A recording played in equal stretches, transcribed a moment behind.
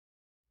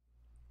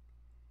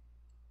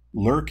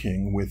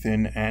lurking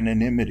within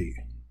anonymity.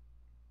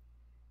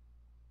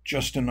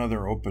 Just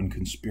another open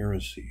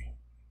conspiracy.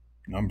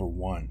 Number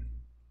 1.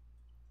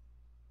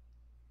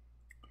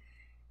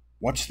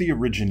 What's the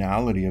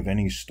originality of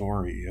any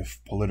story if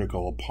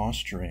political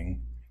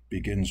posturing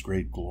begins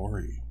great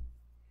glory?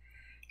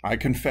 I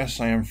confess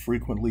I am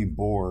frequently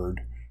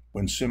bored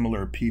when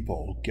similar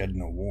people get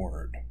an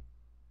award.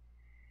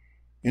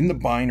 In the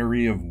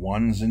binary of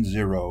ones and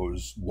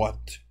zeros,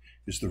 what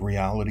is the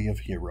reality of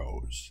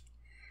heroes?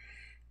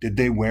 Did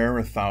they wear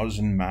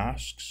 1,000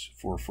 masks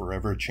for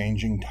forever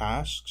changing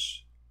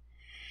tasks?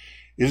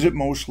 Is it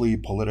mostly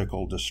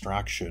political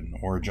distraction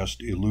or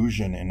just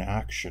illusion in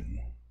action?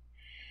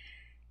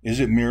 Is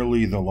it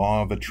merely the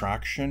law of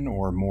attraction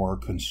or more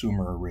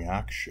consumer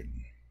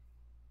reaction?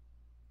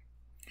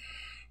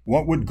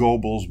 What would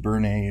Goebbels,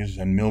 Bernays,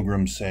 and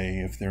Milgram say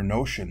if their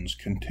notions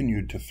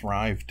continued to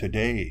thrive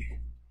today?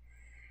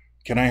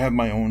 Can I have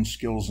my own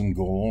skills and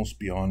goals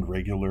beyond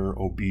regular,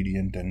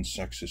 obedient, and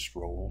sexist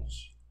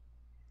roles?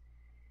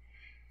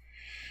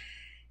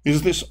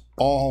 Is this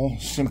all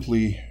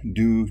simply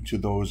due to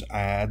those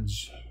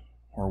ads,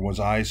 or was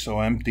I so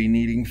empty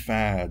needing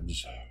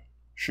fads?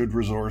 Should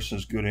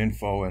resources, good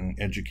info, and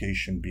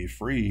education be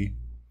free?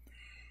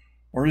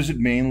 Or is it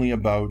mainly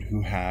about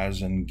who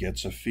has and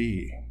gets a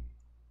fee?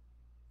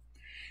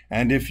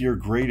 And if your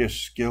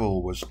greatest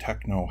skill was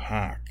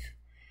techno-hack,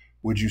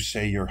 would you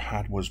say your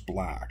hat was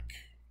black?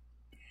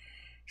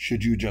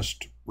 Should you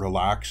just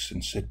relax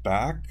and sit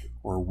back,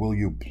 or will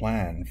you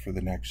plan for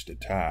the next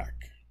attack?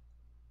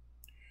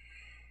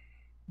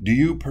 Do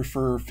you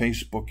prefer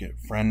Facebook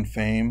friend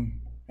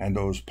fame and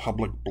those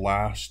public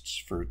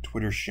blasts for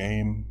Twitter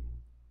shame?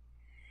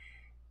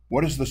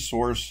 What is the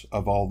source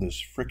of all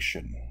this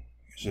friction?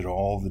 Is it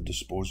all the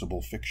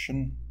disposable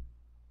fiction?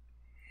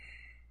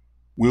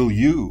 Will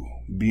you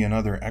be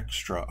another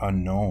extra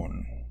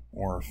unknown,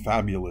 or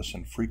fabulous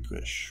and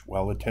freakish,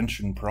 while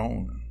attention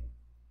prone?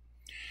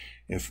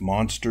 If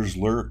monsters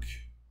lurk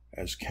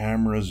as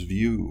cameras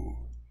view,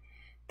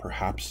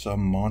 perhaps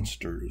some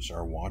monsters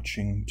are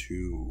watching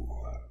too.